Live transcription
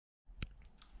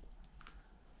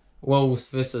Wolves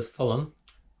versus Fulham.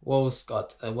 Wolves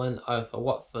got a win over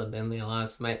Watford in their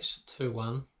last match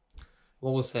 2-1.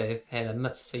 Wolves have had a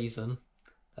mixed season.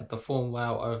 They performed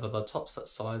well over the top six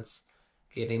sides,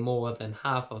 getting more than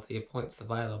half of their points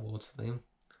available to them.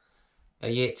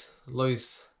 They yet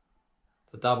lose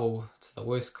the double to the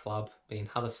worst club, being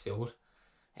Huddersfield,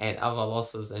 and other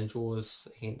losses and draws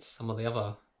against some of the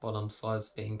other bottom sides,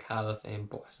 being Cardiff and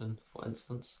Brighton, for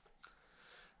instance.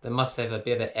 They must have a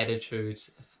better attitude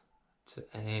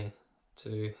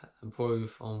to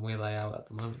improve on where they are at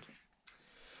the moment.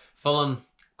 Fulham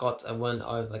got a win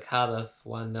over Cardiff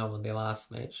 1-0 in their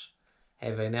last match,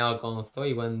 having now gone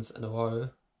 3 wins in a row.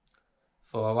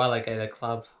 For a relegated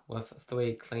club with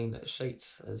 3 clean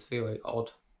sheets is very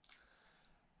odd.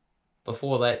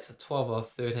 Before that, 12 of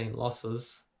 13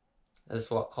 losses is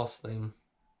what cost them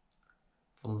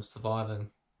from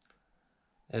surviving,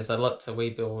 as they look to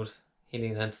rebuild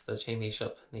heading into the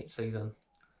Championship next season.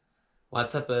 My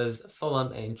tip is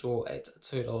Fulham and draw at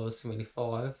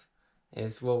 $2.75,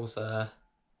 as Wolves are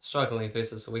struggling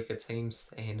versus weaker teams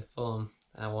and Fulham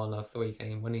are on a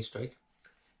 3-game winning streak,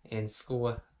 and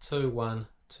score 2-1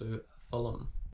 to Fulham.